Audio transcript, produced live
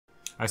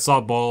I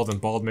saw bald,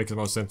 and bald makes the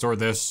most sense. Or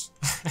this.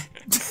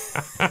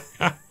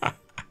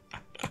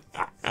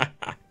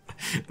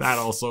 That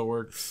also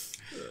works.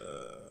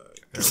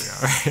 There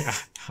we are.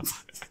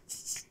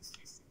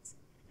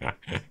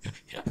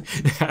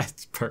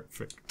 That's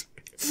perfect.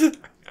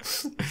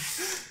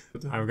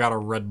 I've got a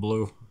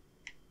red-blue.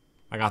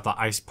 I got the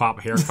ice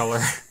pop hair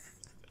color.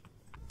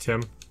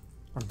 Tim?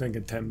 I'm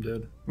thinking Tim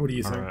did. What do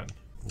you think? Alright.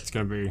 It's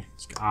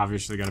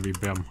obviously gonna be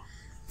Bim.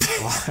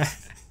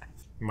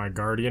 My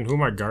guardian? Who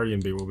my guardian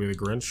be? Will be the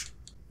Grinch?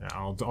 Yeah,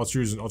 I'll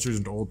choose an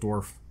old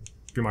dwarf.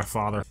 Be my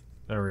father.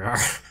 There we are.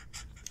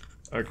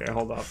 Okay,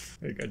 hold up.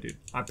 There you go, dude.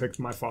 I picked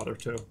my father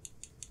too.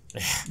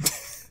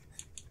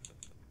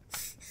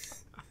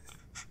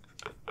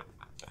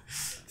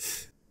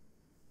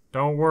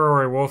 Don't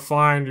worry, we'll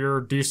find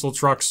your diesel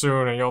truck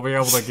soon and you'll be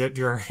able to get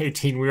your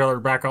 18-wheeler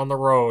back on the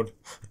road.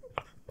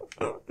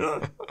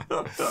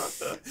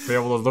 Be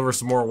able to deliver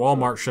some more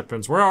Walmart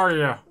shipments. Where are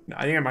you?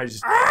 I think I might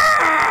just...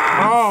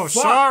 Oh,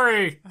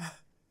 sorry!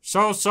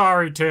 So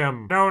sorry,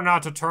 Tim. Know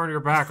not to turn your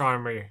back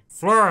on me.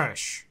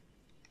 Flourish.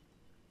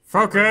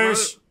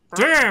 Focus.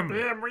 Tim!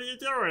 Bim, what are you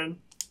doing?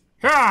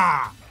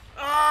 Ha!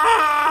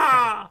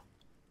 Ah!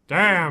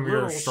 Damn,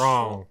 you're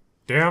strong.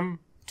 Tim?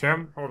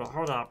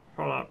 Hold up.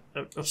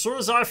 As soon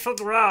as I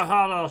figure out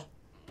how to...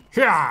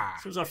 Yeah.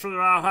 As soon as I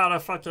figure out how to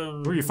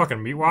fucking... Who are you, fucking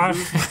meatwad?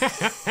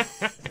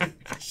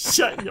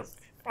 Shut your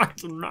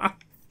fucking mouth.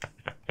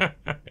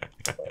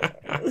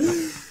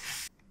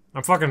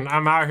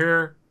 I'm out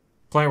here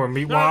playing with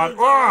meatwad.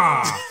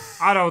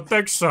 I don't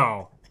think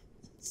so.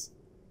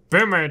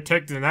 Bim ain't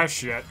taking that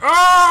shit.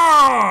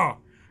 Oh!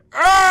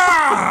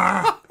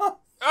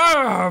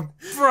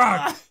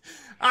 Fuck!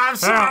 I'm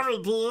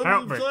sorry, Bim.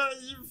 Help me.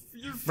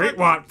 You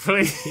Meatwad,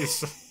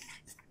 please.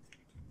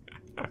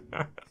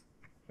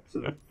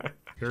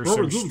 Here's what some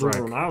were you strike.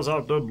 doing? I was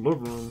out there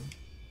delivering.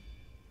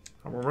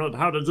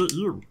 How to get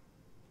you?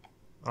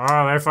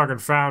 Oh, they fucking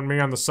found me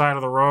on the side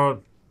of the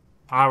road.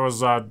 I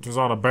was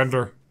on a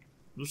bender.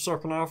 You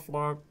sucking off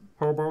like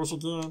hobos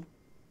again?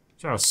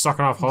 I was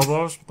sucking off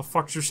hobos? What the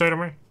fuck did you say to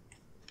me?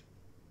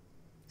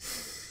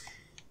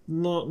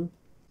 Nothing.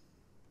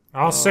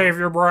 I'll save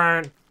your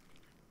brain.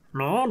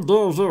 Man, I'm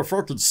down there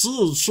fucking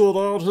seeing shit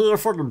out here,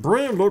 fucking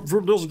brain look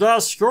through this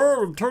guy's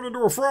skull and turn into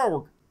a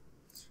frog.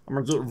 I'm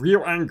gonna get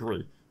real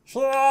angry.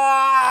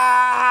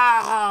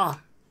 Why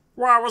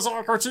was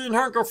our cartoon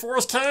Hunker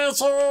Force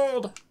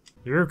cancelled?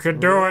 You can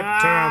do it,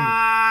 Tim.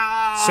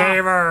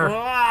 Save her.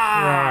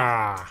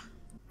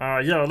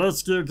 Yeah,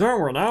 let's get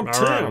going. I'm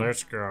Tim. Alright,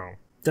 let's go.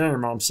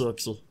 Damn, I'm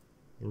sexy.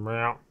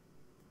 Yeah.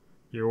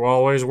 You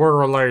always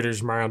were a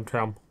ladies' man,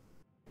 Tim.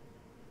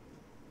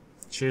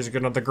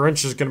 The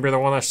Grinch is gonna be the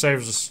one that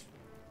saves us.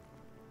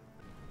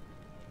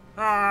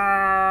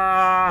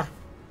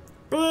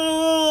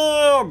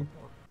 Bim!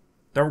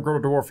 Don't go to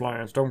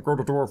Dwarflands. Don't go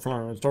to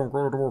Dwarflands. Don't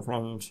go to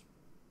Dwarflands.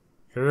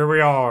 Here we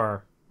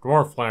are.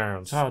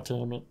 Dwarflands. God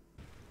damn it.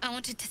 I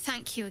wanted to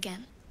thank you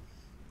again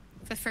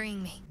for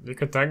freeing me. You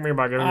can thank me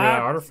by giving me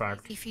that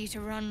artifact. For you to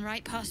run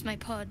right past my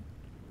pod,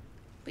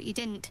 but you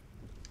didn't.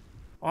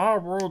 I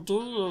will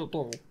do it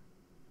though.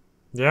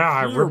 Yeah,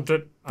 I ripped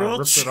it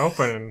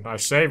open and I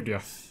saved you.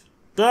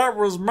 That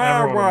was my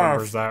Everyone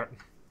remembers wife. that.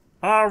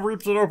 I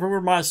ripped it open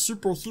with my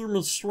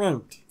superhuman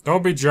strength.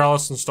 Don't be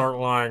jealous and start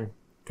lying,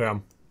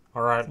 Tim.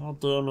 Alright?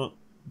 God damn it.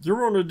 You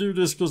want to do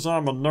this because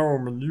I'm a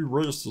gnome and you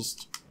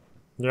racist.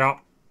 Yeah.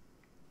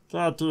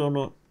 God damn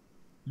it.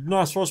 You're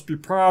not supposed to be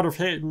proud of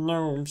hating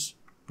gnomes.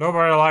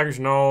 Nobody likes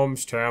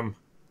gnomes, Tim.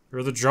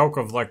 You're the joke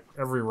of, like,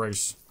 every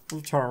race. What are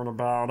you talking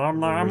about?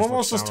 I'm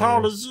almost as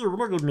tall as you.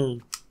 Look at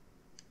me.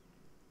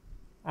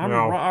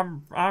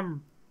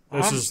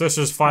 This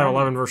is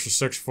 5'11" versus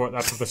 6 foot.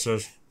 That's what this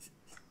is.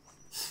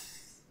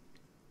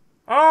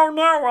 Oh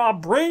no, our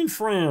brain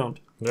friend.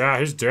 Yeah,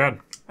 he's dead.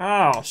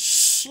 Oh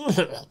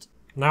shit.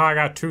 Now I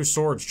got 2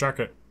 swords. Check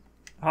it.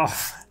 Oh,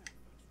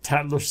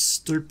 that looks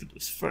stupid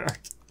as fuck.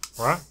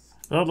 What?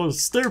 That looks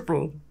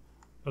stupid.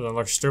 Doesn't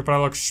look stupid. I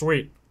look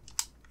sweet.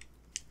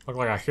 Look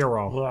like a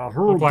hero. Yeah,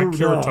 who look like do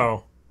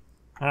Kirito.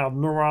 that? I have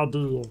no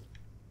idea.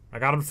 I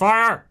got him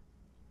fire.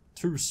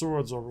 2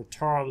 swords are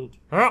retarded.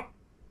 Help.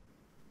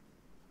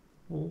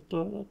 You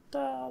look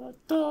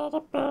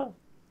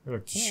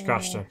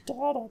disgusting.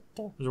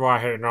 This is why I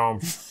hate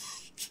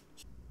gnomes.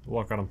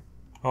 Look at him.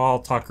 All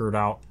tuckered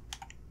out.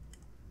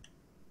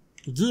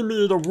 Give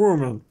me the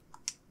woman.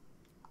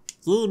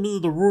 Give me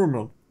the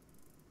woman.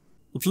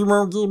 If you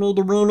won't give me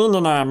the women,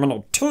 then I'm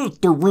gonna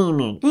take the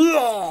women.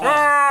 Yeah!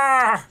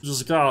 Ah!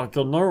 Just got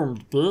a gnome,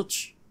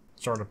 bitch.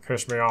 Starting to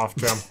piss me off,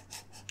 Tim.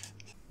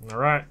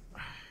 Alright.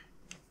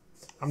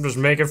 I'm just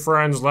making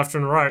friends left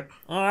and right.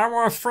 I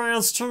want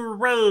friends too.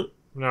 Wait.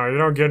 No, you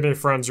don't get any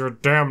friends. You're a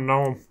damn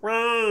gnome.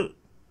 Wait.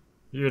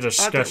 You're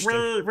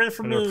disgusting. Wait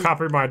for and me. you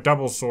copy my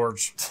double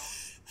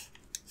swords.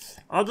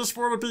 I just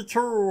want to be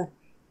cool.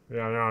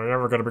 Yeah, no, you're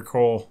never gonna be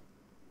cool.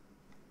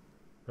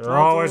 You're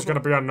always gonna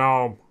be a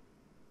gnome.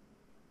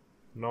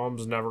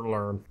 Gnomes never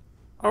learn.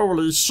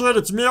 Holy shit,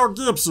 it's Mel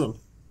Gibson.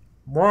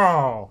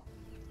 Wow.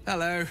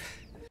 Hello.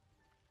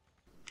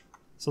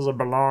 Says it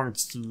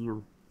belongs to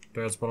you.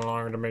 Does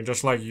belong to me,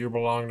 just like you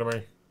belong to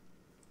me.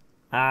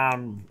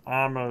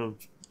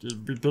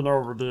 We've been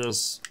over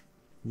this.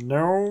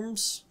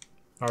 Gnomes?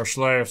 Our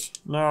slaves.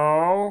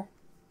 No.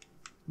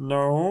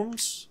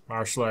 Gnomes?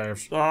 Our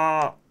slaves.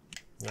 Yeah,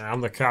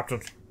 I'm the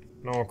captain.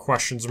 No one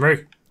questions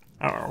me.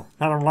 uh-oh.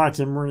 I don't like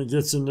him when he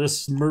gets in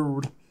this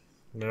mood.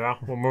 Yeah,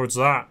 what mood's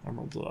that? I'm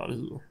gonna get out of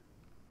here.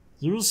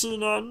 You see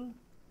nothing?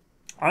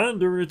 I didn't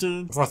do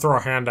anything. If I throw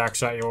a hand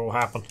axe at you, what will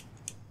happen?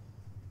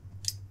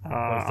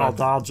 I'll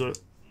dodge it.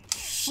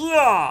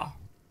 Yeah!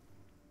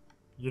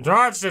 You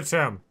dodged it,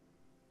 Tim.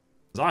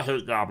 I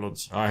hate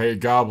goblins. I hate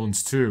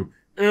goblins too.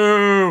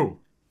 Ew!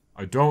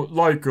 I don't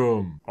like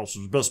them. Also,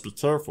 you best be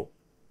careful.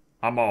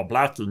 I'm all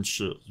black and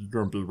shit. You're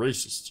gonna be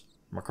racist.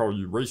 I'm gonna call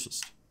you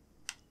racist.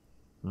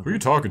 Who are you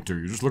talking to?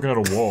 You're just looking at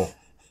a wall.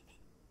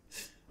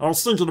 I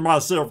was thinking to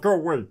myself, go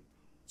away.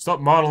 Stop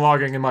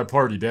monologuing in my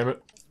party, damn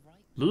it.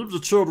 Leave the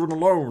children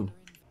alone.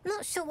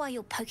 Not sure why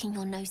you're poking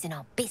your nose in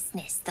our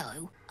business,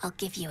 though. I'll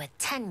give you a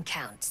 10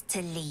 count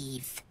to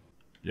leave.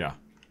 Yeah,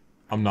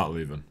 I'm not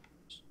leaving.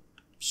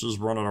 She's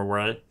running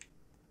away.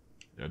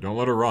 Yeah, don't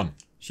let her run.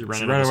 She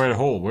ran away to the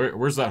hole.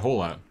 Where's that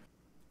hole at?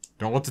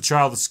 Don't let the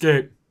child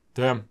escape,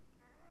 Tim.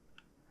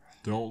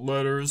 Don't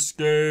let her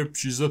escape.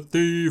 She's a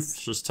thief.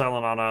 She's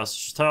telling on us.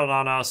 She's telling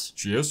on us.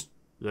 She is?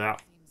 Yeah.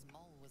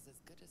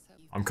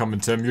 I'm coming,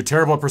 Tim. You're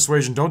terrible at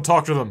persuasion. Don't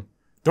talk to them.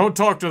 Don't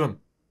talk to them.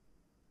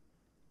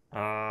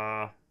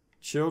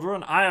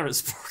 Children? I haven't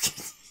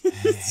spoken.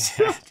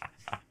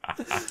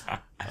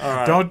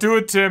 Right. Don't do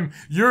it, Tim.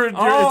 It's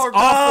God.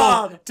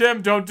 awful.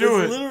 Tim, don't do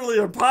it. It's literally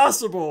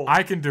impossible.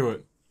 I can do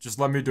it. Just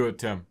let me do it,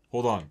 Tim.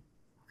 Hold on.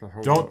 Okay,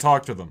 hold Don't on.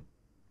 talk to them.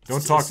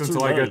 Don't talk to them too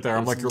until I late. get there.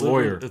 I'm It's like your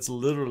literally- lawyer. It's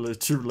literally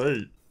too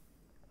late.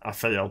 I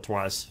failed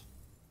twice.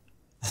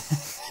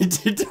 You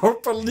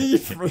don't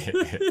believe me.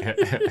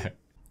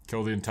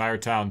 Kill the entire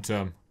town,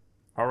 Tim.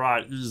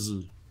 Alright,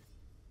 easy.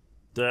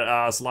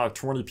 It's like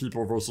 20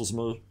 people versus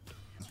me.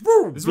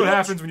 Woo, This is what bitch.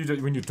 happens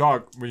when you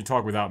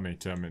talk without me,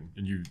 Tim, and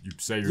you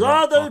say you're Yeah,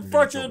 not they talking to the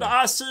fucking. children.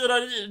 I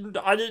said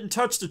I didn't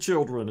touch the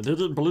children, and they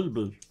didn't believe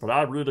me. But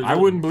I really. Didn't. I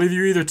wouldn't believe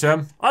you either,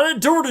 Tim. I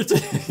didn't do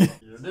anything.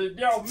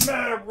 Yo,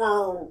 man,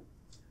 world.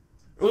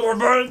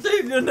 Everybody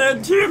thinking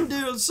that Tim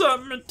did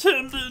something, and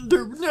Tim didn't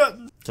do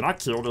nothing. Can I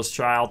kill this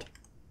child?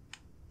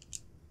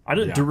 I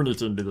didn't do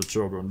anything to the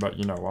children, but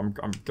you know, I'm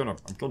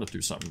gonna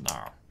do something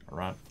now. All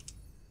right,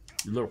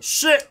 you little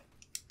shit.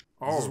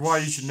 This is why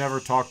you should never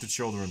talk to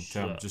children,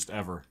 Tim. Yeah. Just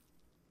ever.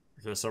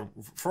 Okay, so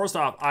first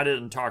off, I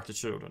didn't talk to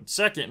children.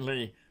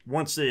 Secondly,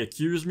 once they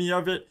accused me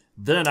of it,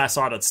 then I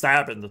started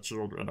stabbing the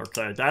children,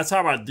 okay? That's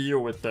how I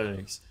deal with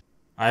things.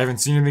 I haven't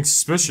seen anything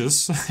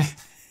suspicious.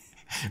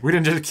 We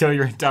didn't just kill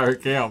your entire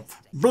camp.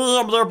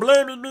 Bam, they're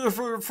blaming me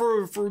for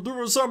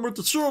doing something with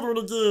the children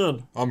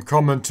again. I'm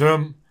coming,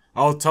 Tim.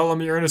 I'll tell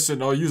them you're innocent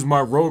and I'll use my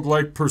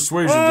roguelike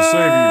persuasion to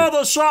save you.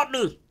 They shot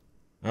me!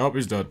 Oh,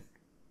 he's dead.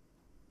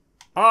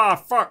 Ah,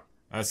 fuck.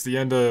 That's the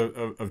end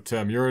of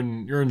Tim. You're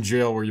in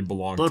jail where you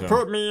belong, They Tim.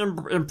 put me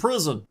in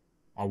prison.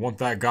 I want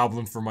that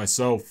goblin for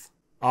myself.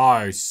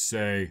 I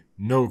say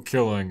no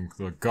killing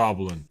the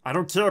goblin. I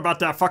don't care about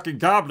that fucking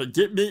goblin.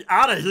 Get me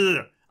out of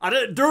here. I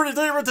didn't do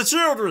anything with the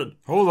children.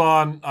 Hold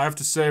on, I have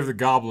to save the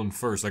goblin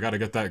first. I gotta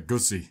get that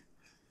gussy.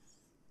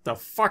 The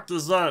fuck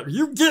is that?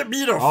 You get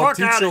me the I'll fuck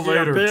teach out you of here,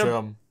 later, Bim.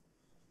 Tim.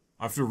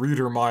 I have to read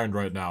her mind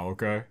right now,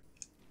 okay?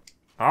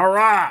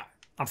 Alright.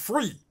 I'm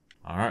free.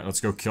 Alright, let's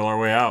go kill our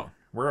way out.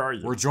 Where are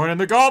you? We're joining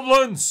the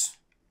goblins!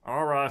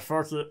 Alright,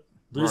 fuck it.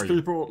 Where These are you?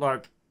 people,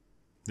 like,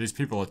 These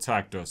people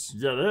attacked us.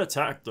 yeah, they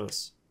attacked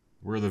us.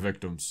 We're the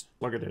victims.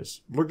 Look at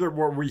this. Look at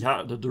what we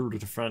had to do to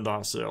defend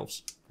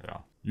ourselves. Yeah.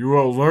 You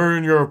will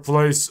learn your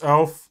place,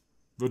 elf.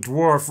 The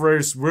dwarf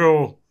race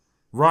will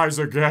rise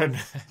again.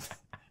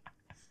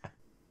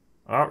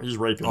 Oh, he's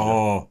raping me.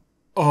 Oh.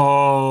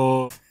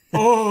 Oh.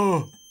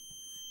 Oh.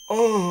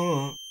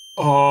 Oh.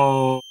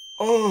 Oh.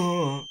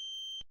 Oh.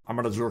 I'm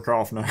gonna jerk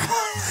off now.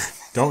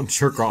 Don't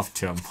jerk off,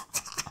 Tim.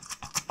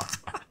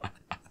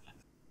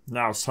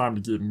 Now it's time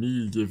to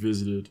get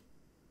visited.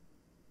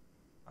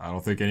 I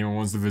don't think anyone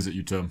wants to visit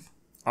you, Tim.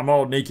 I'm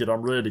all naked.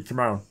 I'm ready. Come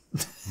on.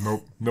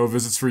 Nope. No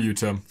visits for you,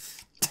 Tim.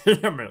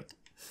 Damn it.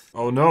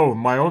 Oh no,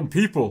 my own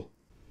people.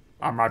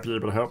 I might be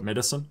able to help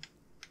medicine.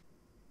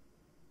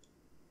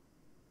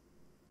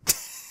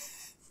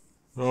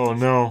 Oh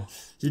no.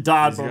 He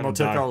died, He's but I'm gonna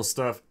gonna take die. all his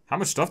stuff. How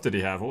much stuff did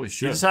he have? Holy He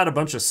shit. just had a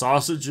bunch of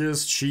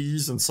sausages,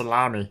 cheese, and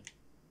salami.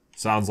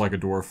 Sounds like a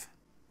dwarf.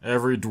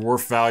 Every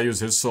dwarf values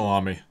his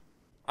salami.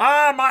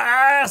 Ah, my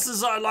ass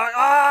is like,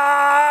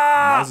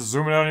 Why is it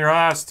zooming on your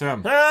ass,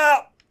 Tim?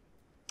 help!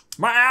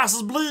 My ass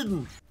is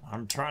bleeding.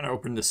 I'm trying to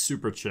open this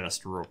super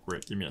chest real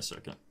quick. Give me a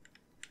second.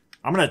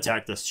 I'm gonna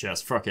attack this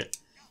chest. Fuck it.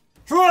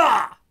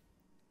 Ah!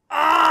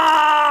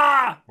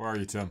 Ah! Where are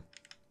you, Tim?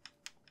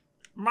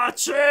 My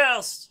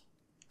chest!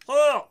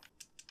 Oh!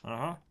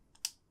 Uh-huh.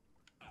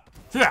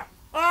 Yeah.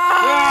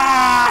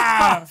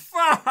 Ah!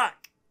 Fuck!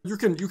 You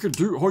can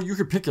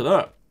pick it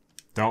up.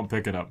 Don't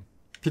pick it up.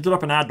 Pick it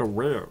up and add to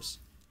wares.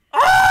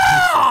 Ah!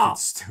 Ah!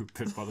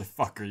 Stupid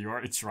motherfucker, you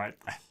already tried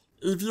that.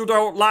 If you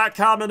don't like,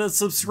 comment, and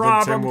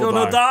subscribe, Then I'm Tim will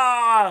gonna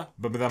die.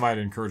 But that might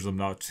encourage them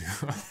not to.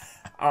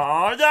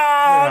 Oh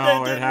no,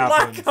 No, they it didn't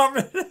happened. like,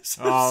 comment, and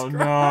subscribe. Oh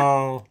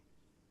no.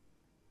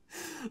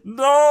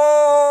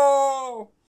 No!